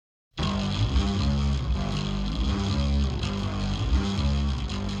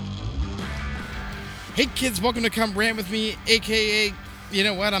Hey kids, welcome to Come Rant With Me, aka, you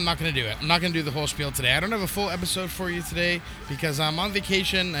know what, I'm not going to do it. I'm not going to do the whole spiel today. I don't have a full episode for you today because I'm on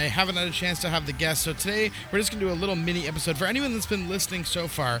vacation. I haven't had a chance to have the guests. So today, we're just going to do a little mini episode. For anyone that's been listening so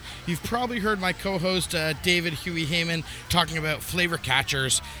far, you've probably heard my co-host, David HUEY HAYMAN, talking about flavor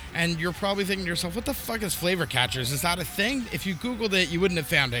catchers. And you're probably thinking to yourself, what the fuck is flavor catchers? Is that a thing? If you Googled it, you wouldn't have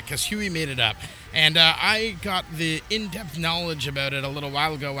found it because HUEY made it up. And I got the in-depth knowledge about it a little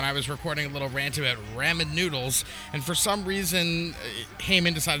while ago when I was recording a little rant about ramen noodles. And for some reason,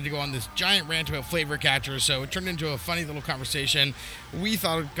 HAYMAN decided to go on this giant rant about flavor catchers. So it turned into a funny little conversation. We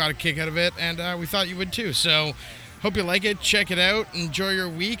thought it got a kick out of it, and we thought you would too. So hope you like it. Check it out. Enjoy your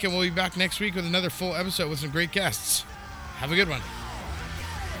week. And we'll be back next week with another full episode with some great guests. Have a good one.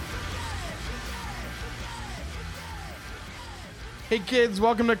 Hey kids,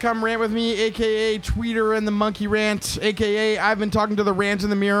 welcome to Come Rant With Me, aka Tweeter and the Monkey Rant, aka I've been talking to the rant in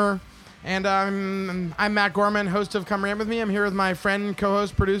the mirror. And I'm Matt Gorman, host of Come Rant With Me. I'm here with my friend,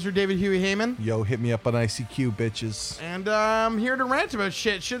 co-host, producer, David HUEY HAYMAN. Yo, hit me up on ICQ, bitches. And I'm here to rant about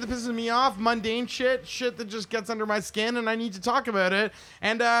shit that pisses me off, mundane shit that just gets under my skin, and I need to talk about it.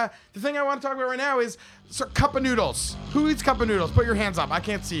 And the thing I want to talk about right now is cup of noodles. Who eats cup of noodles? Put your hands up. I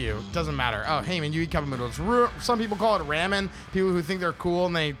can't see you. Doesn't matter. Oh, HAYMAN, you eat cup of noodles. Some people call it ramen. People who think they're cool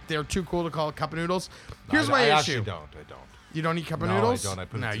and they're too cool to call it cup of noodles. Here's my issue. I actually don't. You don't eat cup of noodles? No, I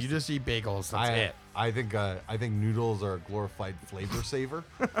don't. No, you just eat bagels. That's it. I think noodles are a glorified flavor saver,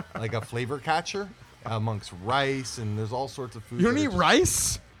 like a flavor catcher amongst rice, and there's all sorts of food. You don't eat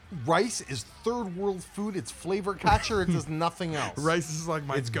rice? Rice is third world food. It's flavor catcher. It does nothing else. Rice is like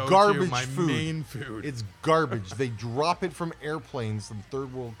my go-to, garbage my food. main food. It's garbage. They drop it from airplanes in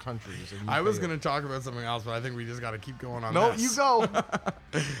third world countries. And I was going to talk about something else, but I think we just got to keep going on No, this. you go.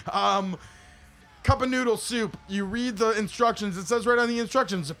 Cup of noodle soup. You read the instructions. It says right on the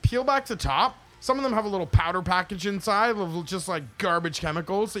instructions, peel back to top. Some of them have a little powder package inside of just like garbage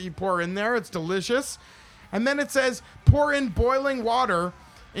chemicals that you pour in there. It's delicious. And then it says pour in boiling water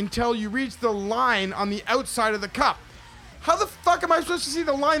until you reach the line on the outside of the cup. How the fuck am I supposed to see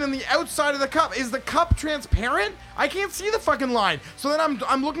the line on the outside of the cup? Is the cup transparent? I can't see the fucking line. So then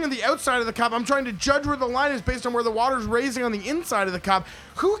I'm looking at the outside of the cup. I'm trying to judge where the line is based on where the water's raising on the inside of the cup.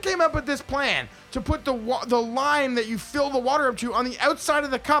 Who came up with this plan to put the line that you fill the water up to on the outside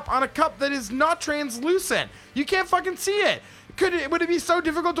of the cup on a cup that is not translucent? You can't fucking see it. Would it be so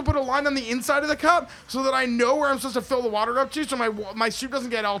difficult to put a line on the inside of the cup so that I know where I'm supposed to fill the water up to, so my soup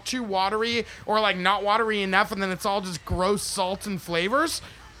doesn't get all too watery or like not watery enough, and then it's all just gross salts and flavors?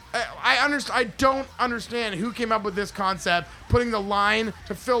 I don't understand who came up with this concept, putting the line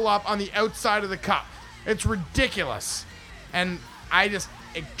to fill up on the outside of the cup. It's ridiculous, and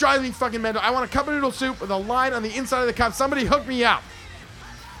it drives me fucking mental. I want a cup of noodle soup with a line on the inside of the cup. Somebody hook me up.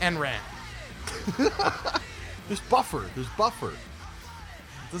 And rant. There's buffer. It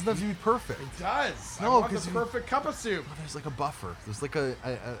doesn't have to be perfect. It does. No, I want the perfect cup of soup. Oh, there's like a buffer. There's like a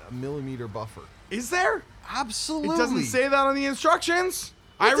millimeter buffer. Is there? Absolutely. It doesn't say that on the instructions.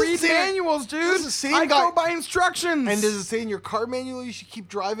 I read manuals, dude. I go by instructions. And does it say in your car manual you should keep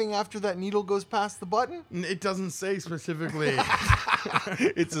driving after that needle goes past the button? It doesn't say specifically.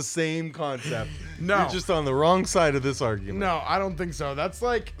 It's the same concept. No. You're just on the wrong side of this argument. No, I don't think so. That's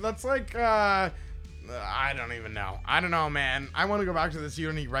like I don't even know. I don't know, man. I want to go back to this you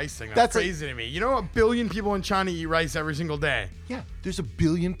don't eat rice thing. That's crazy to me. You know, 1 billion people in China eat rice every single day. Yeah, there's 1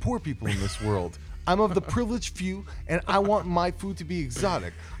 billion poor people in this world. I'm of the privileged few, and I want my food to be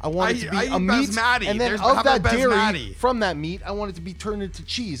exotic. I want it to be a meat, basmati. and then of that dairy, from that meat, I want it to be turned into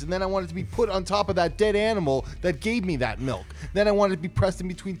cheese, and then I want it to be put on top of that dead animal that gave me that milk. Then I want it to be pressed in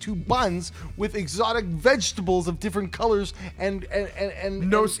between 2 buns with exotic vegetables of different colors and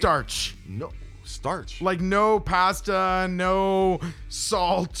no starch. No starch. Like no pasta, no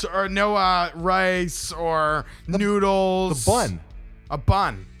salt, or no rice or noodles. The bun. A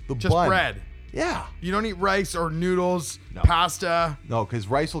bun. Just bun. Bread. Yeah. You don't eat rice or noodles, pasta. No, because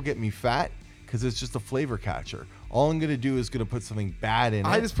rice will get me fat because it's just a flavor catcher. All I'm going to do is going to put something bad in it.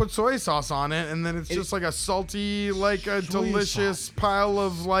 I just put soy sauce on it, and then it's just like a salty, like a delicious pile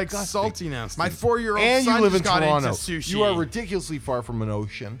of like saltiness. My 4-year-old son just got into sushi. You are ridiculously far from an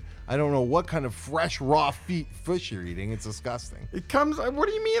ocean. I don't know what kind of fresh raw fish you're eating. It's disgusting. It comes. What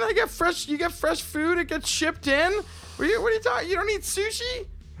do you mean? I get fresh. You get fresh food. It gets shipped in. What are you talking? You don't eat sushi?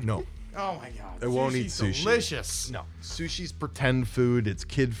 No. Oh my god. I won't eat sushi. Delicious. No. Sushi's pretend food. It's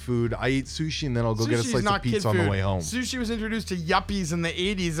kid food. I eat sushi and then I'll go get a slice of pizza on the way home. Sushi was introduced to yuppies in the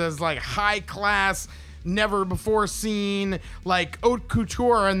 80s as like high class never before seen like haute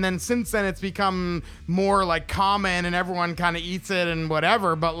couture, and then since then it's become more like common and everyone kind of eats it and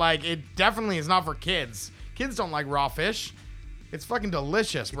whatever, but like it definitely is not for kids. Kids don't like raw fish. It's fucking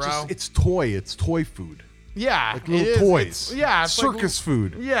delicious, bro. It's toy food. Yeah, like little toys. It's circus like,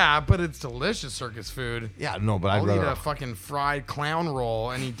 food. Yeah, but it's delicious circus food. Yeah, no, but I'd I'll rather eat a fucking fried clown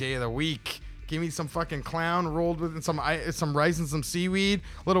roll any day of the week. Give me some fucking clown rolled with some rice and some seaweed,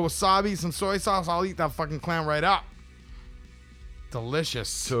 a little wasabi, some soy sauce. I'll eat that fucking clown right up.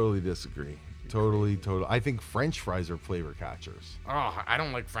 Delicious. Totally disagree. Totally. I think French fries are flavor catchers. Oh, I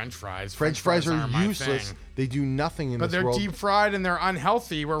don't like French fries. French fries are useless. Thing. They do nothing in but this world. But they're deep fried and they're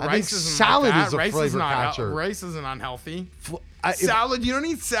unhealthy. Where I rice think isn't salad like that. is a Rice flavor is not catcher. Rice isn't unhealthy. If, salad? You don't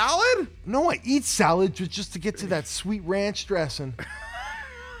eat salad? No, I eat salad just to get to that sweet ranch dressing.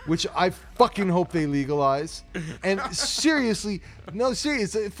 Which I fucking hope they legalize. And seriously,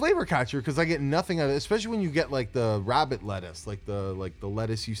 it's a flavor catcher because I get nothing out of it, especially when you get like the rabbit lettuce, like the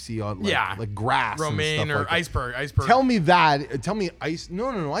lettuce you see on like grass, romaine and stuff or like iceberg. Tell me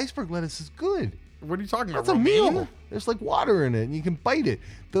no, iceberg lettuce is good. What are you talking about? That's a meal. There's like water in it, and you can bite it.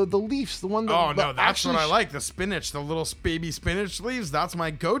 The leaves, the one that. Oh no, that's what I like. The spinach, the little baby spinach leaves. That's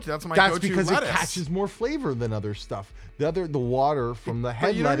my go-to. That's go-to because lettuce. It catches more flavor than other stuff. The water from the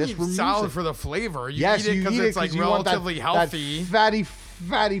head lettuce. You don't eat salad for the flavor. You eat it because it's like relatively healthy. That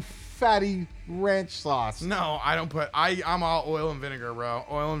fatty ranch sauce. No, I don't put. I'm all oil and vinegar, bro.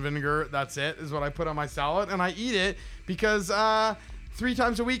 Oil and vinegar. That's it. Is what I put on my salad, and I eat it because 3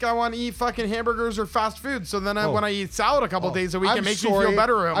 times a week I want to eat fucking hamburgers or fast food. So then when I eat salad a couple days a week, it makes me feel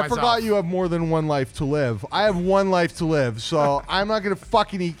better about myself. I forgot you have more than one life to live. I have one life to live, so I'm not gonna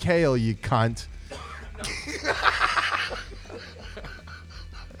fucking eat kale, you cunt.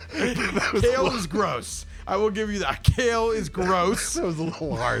 Kale is gross. I will give you that. Kale is gross. That was a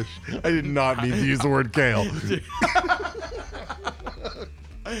little harsh. I did not mean to use the word kale.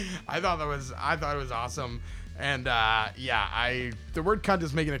 I thought it was awesome. And the word cunt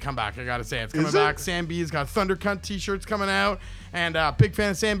is making a comeback. I gotta say, it's coming back. Sam B's got Thunder Cunt t-shirts coming out, and big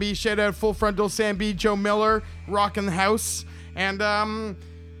fan of Sam B. Shout out Full Frontal Sam B. Joe Miller rocking the house. And I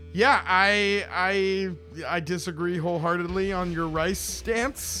disagree wholeheartedly on your rice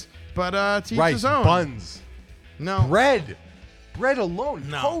stance, but to each his own. Buns, no bread alone.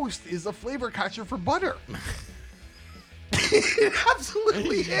 No. Toast is a flavor catcher for butter. It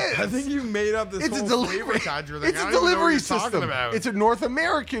absolutely is. I think you made up this whole flavor catcher thing. It's a delivery system. It's a North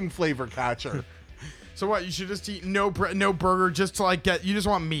American flavor catcher. So what? You should just eat no burger just to like get. You just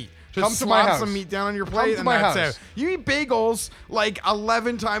want meat. Just come to my house. Some meat down on your plate, and that's it. You eat bagels like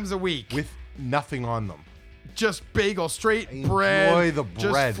 11 times a week with nothing on them. Just bagel, straight bread. Enjoy the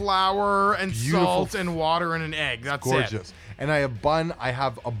bread. Just flour and salt and water and an egg. That's gorgeous. And I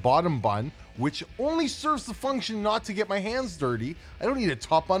have a bottom bun, which only serves the function not to get my hands dirty. I don't need a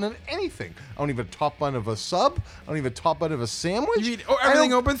top bun of anything. I don't need a top bun of a sub. I don't need a top bun of a sandwich. You eat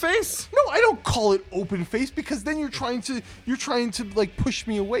everything open face? No, I don't call it open face because then you're trying to like push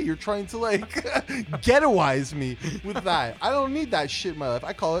me away. You're trying to like ghettoize me with that. I don't need that shit in my life.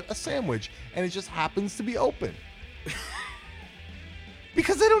 I call it a sandwich, and it just happens to be open.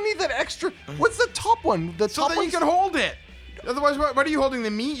 Because I don't need that extra. What's the top one? So that you can hold it. Otherwise, what are you holding?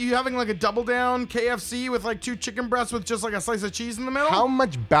 The meat? You having like a double down KFC with like 2 chicken breasts with just like a slice of cheese in the middle? How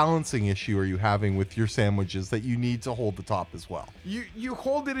much balancing issue are you having with your sandwiches that you need to hold the top as well? You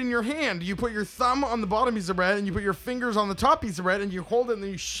hold it in your hand. You put your thumb on the bottom piece of bread and you put your fingers on the top piece of bread and you hold it and then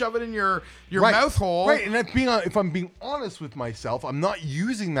you shove it in your mouth hole. Right, and if I'm being honest with myself, I'm not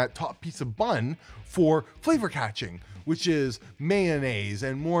using that top piece of bun for flavor catching, which is mayonnaise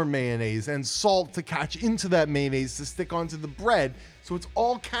and more mayonnaise and salt to catch into that mayonnaise to stick onto the bread. So it's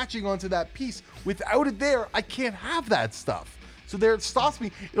all catching onto that piece. Without it there, I can't have that stuff. So there it stops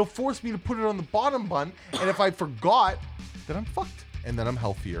me. It'll force me to put it on the bottom bun. And if I forgot, then I'm fucked. And then I'm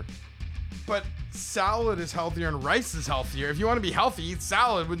healthier. But salad is healthier and rice is healthier. If you want to be healthy, eat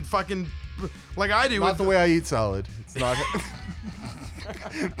salad with fucking like I do. Not the way I eat salad. It's not.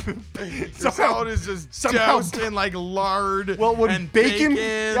 Salad is just doused in like lard. Well, when and bacon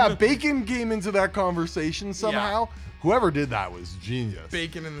came into that conversation somehow. Yeah. Whoever did that was genius.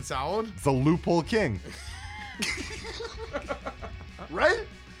 Bacon in the salad. It's a loophole king. Right?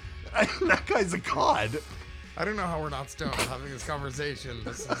 That guy's a god. I don't know how we're not stoned having this conversation.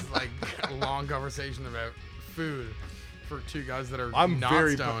 This is like a long conversation about food for 2 guys that are not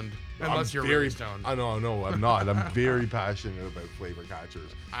stoned. Unless you're really stoned. No, I'm not. I'm very passionate about flavor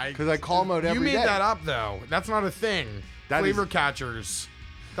catchers. Because I call them out every day. You made that up, though. That's not a thing. Flavor catchers.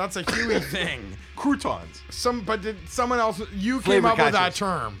 That's a HUEY thing. Croutons. But did someone else... You came up with that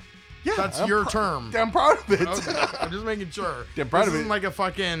term. Yeah, That's I'm your term. I'm proud of it. Okay. I'm just making sure. Damn proud this of it. isn't like a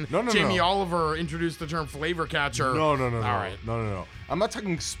fucking Jamie Oliver introduced the term flavor catcher. No. All right. No. I'm not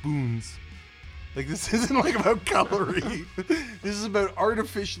talking spoons. Like, this isn't like about cutlery. This is about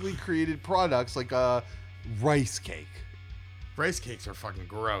artificially created products like a rice cake. Rice cakes are fucking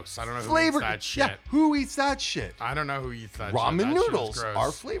gross. I don't know who Flavor eats that shit. Yeah, who eats that shit? I don't know who eats that shit. Ramen That shit is noodles gross.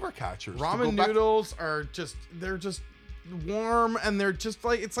 are flavor catchers. Ramen noodles are just, they're just warm and they're just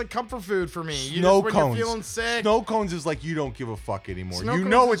like, it's like comfort food for me. Snow when cones. you're feeling sick. Snow cones is like you don't give a fuck anymore. Snow You cones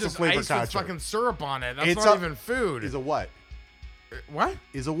know is it's a just flavor ice catcher. with fucking syrup on it. That's It's not a- even food. Is a what? What?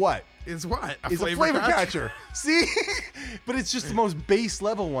 Is a what? Is what? Is a flavor catcher. See? But it's just the most base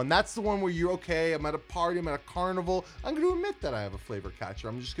level one. That's the one where you're okay. I'm at a party. I'm at a carnival. I'm going to admit that I have a flavor catcher.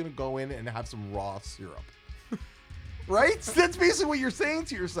 I'm just going to go in and have some raw syrup. Right? That's basically what you're saying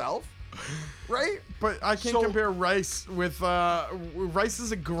to yourself. Right? But I can't compare rice with rice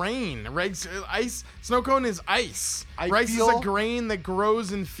is a grain. Ice snow cone is ice. Rice is a grain that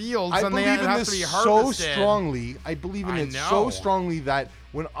grows in fields I and they believe in have this to be so harvested. strongly. I believe in I it know. so strongly that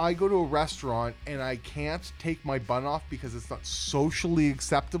when I go to a restaurant and I can't take my bun off because it's not socially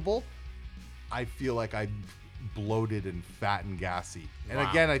acceptable, I feel like I'm bloated and fat and gassy. And Wow.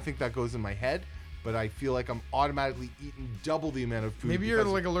 again, I think that goes in my head, but I feel like I'm automatically eating double the amount of food. Maybe you're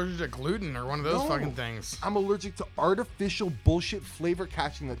because like allergic to gluten or one of those No. fucking things. I'm allergic to artificial bullshit flavor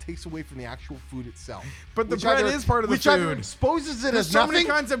catching that takes away from the actual food itself. But the Which bread either- is part of the which either food. exposes it There's as so nothing. many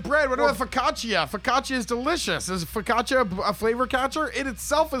kinds of bread. What about focaccia? Focaccia is delicious. Is focaccia a flavor catcher? It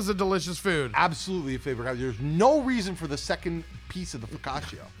itself is a delicious food. Absolutely a flavor catcher. There's no reason for the second piece of the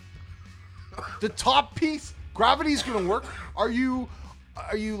focaccia. The top piece, gravity's gonna work. Are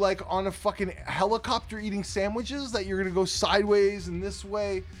you like on a fucking helicopter eating sandwiches that you're gonna go sideways and this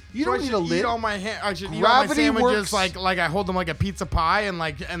way? You So don't I need should a lid. eat all my I should eat all my Gravity sandwiches works. like I hold them like a pizza pie and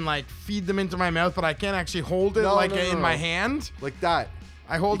like feed them into my mouth, but I can't actually hold it No, no, in no. my hand. Like that.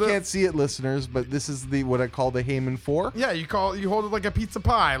 I hold You it. can't see it, listeners, but this is what I call the HAYMAN 4. Yeah, you hold it like a pizza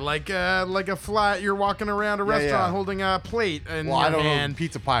pie, like a flat. You're walking around a restaurant yeah. holding a plate in Well, your I don't hand. know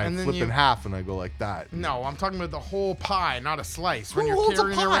pizza pie. I and then flip you- in half and I go like that. No, I'm talking about the whole pie, not a slice. When Who you're holds a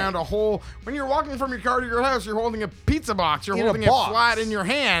carrying pie? around a whole, when you're walking from your car to your house, you're holding a pizza box. You're In a holding it box. flat in your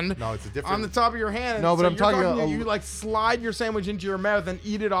hand. No, it's a different- on the top of your hand. And No, but so I'm you're talking about you like slide your sandwich into your mouth and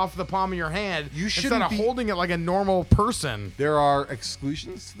eat it off the palm of your hand. You instead shouldn't of be- holding it like a normal person. There are exclusions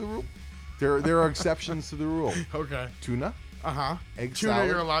to the rule. There are exceptions to the rule. Okay. Tuna, egg Tuna, salad.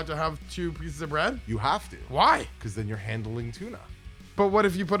 you're allowed to have 2 pieces of bread. You have to. Why? Because then you're handling tuna. But what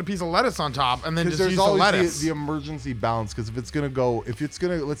if you put a piece of lettuce on top and then Because just there's use the always lettuce? the emergency balance. Because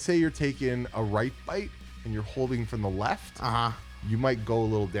let's say you're taking a right bite and you're holding from the left, you might go a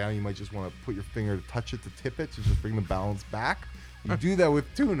little down. You might just want to put your finger to touch it to tip it to just bring the balance back. You do that with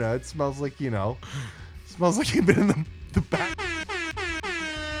tuna, it smells like, smells like you've been in the back.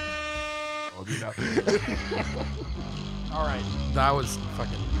 I'll do that. All right, that was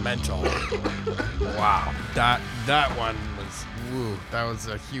fucking mental. Wow, that one was woo. That was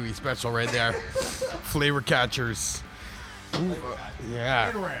a Huey special right there. Flavor catchers. Yeah,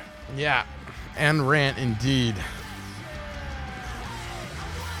 And rant. yeah, and rant indeed.